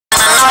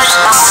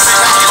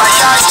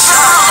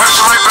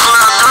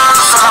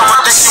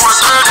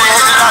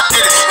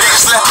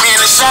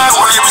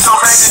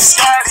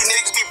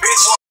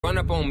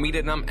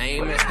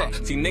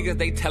Niggas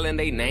they telling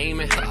they name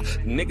and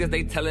niggas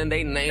they telling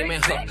they name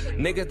and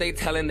niggas they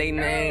telling they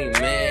name,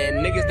 man.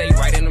 Niggas they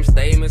writing them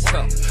statements,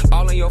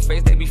 all in your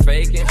face they be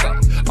faking,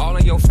 all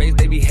in your face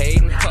they be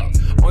hating,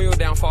 on your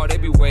downfall they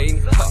be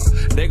waiting,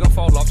 they gon'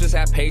 fall off, just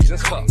have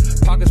patience,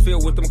 pockets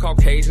filled with them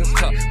Caucasians,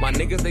 my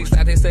niggas they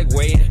slap they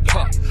segwaying,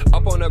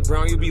 up on the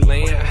ground you be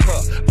laying,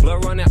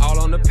 blood running all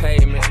on the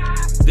pavement,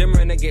 them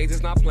renegades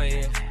is not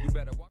playing.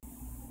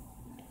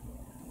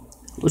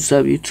 What's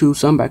up, YouTube?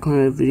 So I'm back on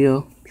another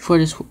video. Before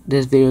this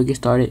video gets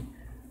started,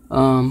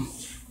 I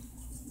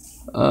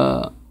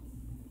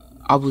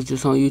was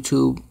just on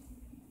YouTube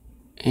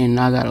and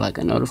I got like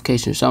a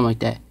notification or something like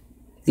that.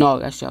 No,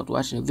 actually I was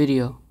watching a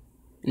video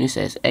and it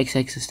says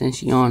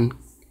 6ix9ine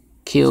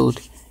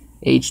killed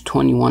age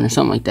 21 or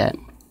something like that.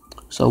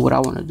 So what I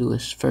want to do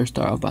is first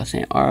start off by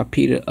saying RIP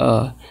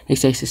to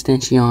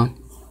 6ix9ine.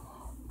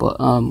 But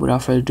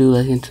without further ado,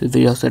 let's get into the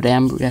video. So today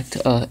I'm gonna react to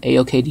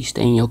AOKD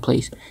Stay in Your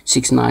Place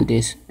 6ix9ine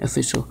diss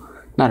official.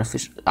 Not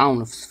official. I don't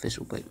know if it's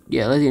official, but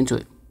yeah, let's get into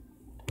it.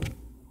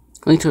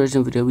 Link to the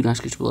original video, we don't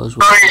sketch below as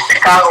well. Your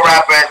Chicago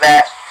rapper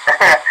that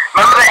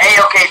remember the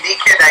AOKD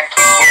kid that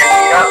kicked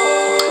me up?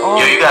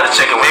 Yo, you gotta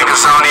check it with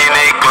niggas only in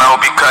they glow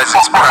because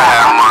it's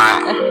proud,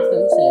 man.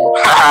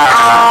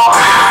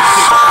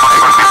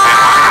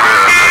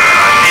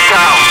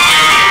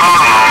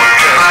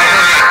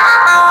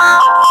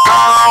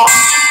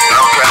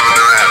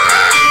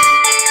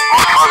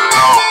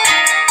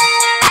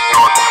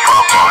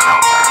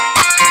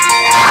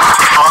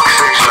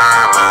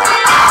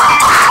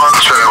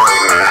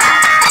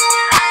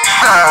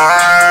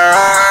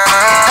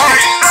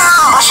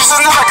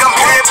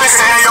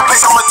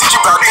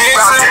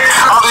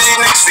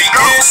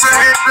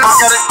 I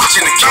got a bitch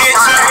in the kitchen.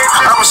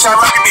 I'm a shot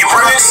like it be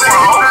racing.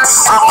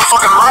 I'm a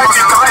fucking life.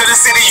 You come to the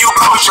city, you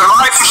go with your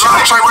life. You shot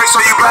a train wreck, so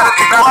you better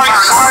think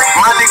twice.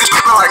 My niggas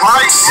creeping like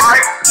mice.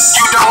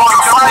 You don't wanna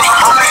fight.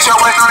 I let your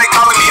ass know they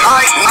calling me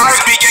Ike.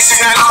 Niggas be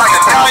gangsta, now look like a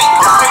dyke.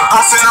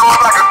 I send them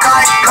up like a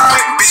kite.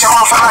 Bitch, I'm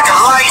on fire like a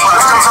light.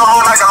 Bitch, comes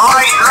on like a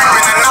light. In the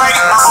night,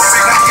 I'm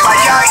sick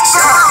like yikes.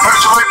 Heard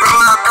you raping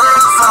little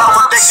girls. Found out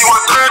what day she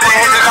want third. They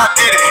had that I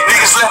did it.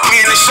 Niggas left me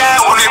in the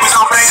shower when they was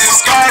on base in the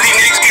sky. These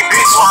niggas get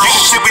bitch.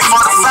 You should be for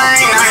the fame.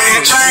 Now you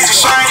didn't change and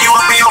shine. You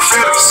up in your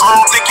feelings. I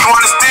don't think you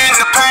understand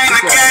the pain, the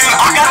game.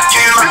 I got a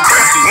kid like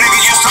Chris. Nigga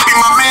used to be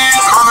my man.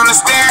 I don't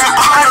understand.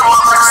 I had a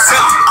walk like a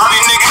silly. All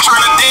these niggas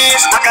trying to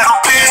dance. I got them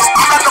pins.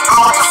 I got the blow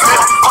like a flip.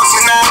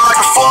 Pussy now like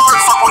a Ford.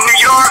 Fuck with New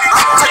York.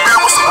 Take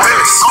that with some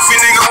pills. Sophie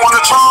nigga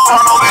wanna troll.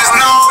 I know there's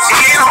no.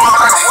 He don't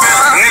look like a flip.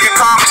 Nigga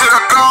come to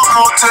the go.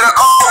 Go to the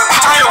O.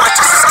 Tell you what,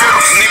 just a skill.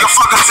 Nigga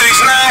fuck him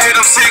 6ix9ine. Hit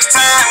him 6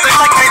 times. They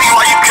like Katie,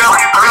 why you kill him?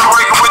 I been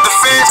breaking with the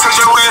feds cause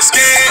your ass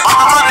scared.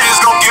 All my niggas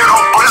gon' get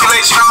him. But you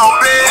lay shit on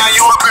bed. Now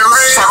you up in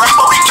red. So right,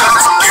 but we can't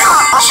forget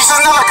him. She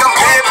said, not like I'm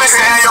pimpin'. Stay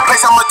in your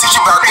place, I'ma teach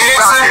you about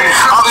dancing.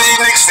 All these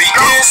niggas see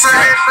dancing.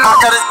 I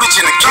got this bitch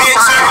in the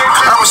kitchen.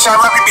 I'm a shot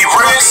like we be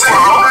racing.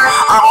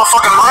 I'm a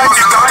fucking life.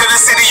 You come to the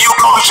city, you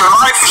go with your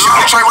life. You shoot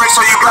a train wreck,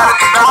 so you gotta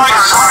think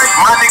twice.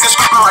 My niggas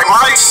creeping like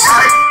mice.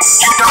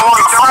 You don't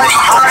wanna fight.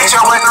 Bitch,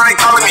 your ass know they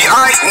calling me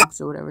Ike.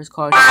 So whatever it's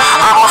called.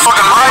 I'm a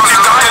fucking life.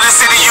 You come to the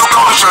city, you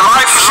go with your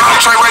life. You shoot a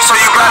train wreck, so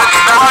you gotta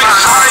think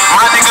twice.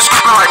 My niggas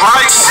creeping like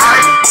mice.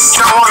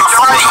 You don't wanna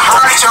fight.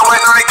 Bitch, your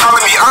ass know they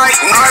calling me Ike.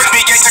 Niggas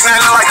be gangsta, now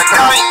look like a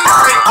dyke.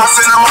 I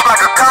send them up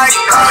like a kite.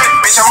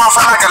 Bitch, I'm on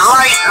fire like a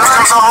light. Bitch,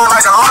 I'm so hard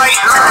like a light.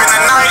 In the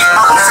night,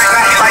 I'm gon' take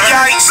that hit like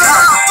yikes.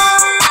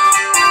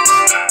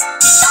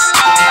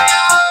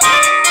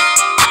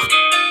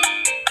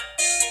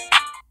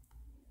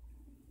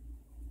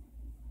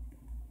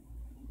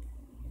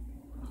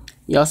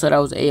 Y'all said that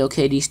was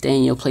AOKD Stay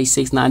in Your Place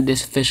 6ix9ine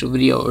diss official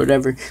video or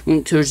whatever.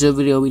 Link to the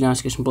video, we down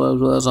description below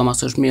as well as all my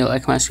social media,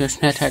 like my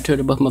description, hashtag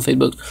Twitter, both my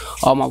Facebooks,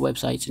 all my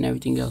websites and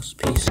everything else.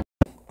 Peace.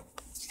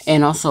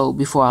 And also,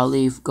 before I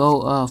leave,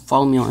 go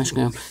follow me on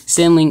Instagram.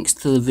 Send links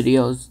to the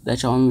videos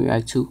that y'all want me to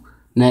react to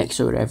next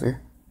or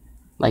whatever.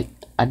 Like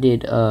I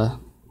did,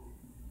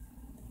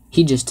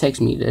 he just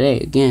texted me today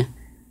again.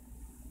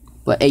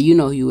 But hey, you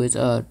know he was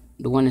the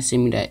one that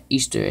sent me that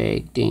Easter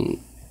egg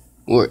thing.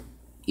 Or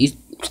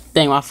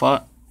dang, my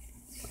fault.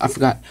 I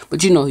forgot.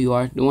 But you know who you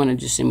are. The one that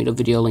just sent me the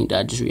video link that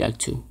I just react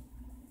to.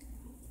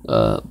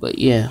 But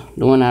yeah,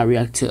 the one I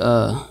react to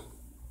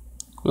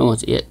when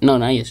was it? No,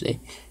 not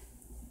yesterday.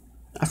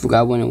 I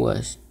forgot when it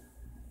was.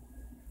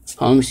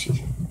 Hold on, let me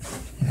see.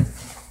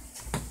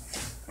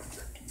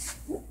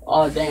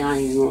 Oh dang, I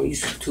ain't even gonna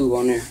use YouTube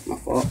on there. My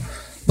fault.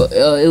 But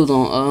it was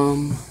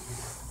on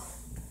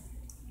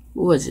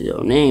what was it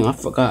your name? I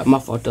forgot. My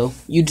fault though.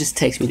 You just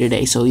text me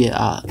today, so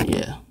yeah,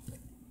 yeah.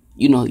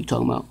 You know what you're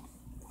talking about.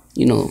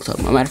 You know what I'm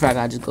talking about. Matter of fact,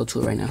 I'll just go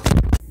to it right now.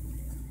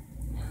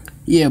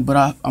 Yeah,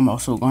 but I'm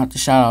also gonna have to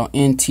shout out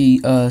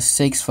NT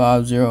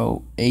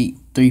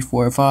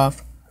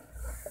 6508345.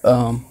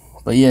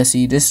 But yeah,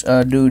 see this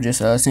dude just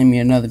sent me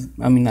another.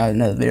 I mean not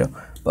another video,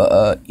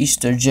 but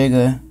Easter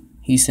Jigga.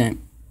 He sent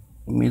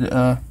me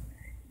the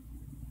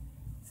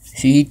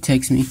see, he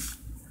texted me.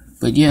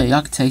 But yeah,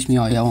 y'all can text me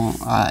all y'all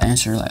want. I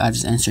answer like I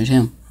just answered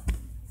him.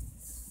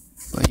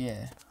 But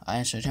yeah, I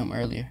answered him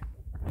earlier.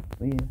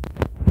 But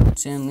yeah,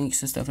 send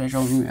links and stuff that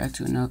y'all want me to react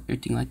to and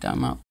everything like that.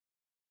 I'm out.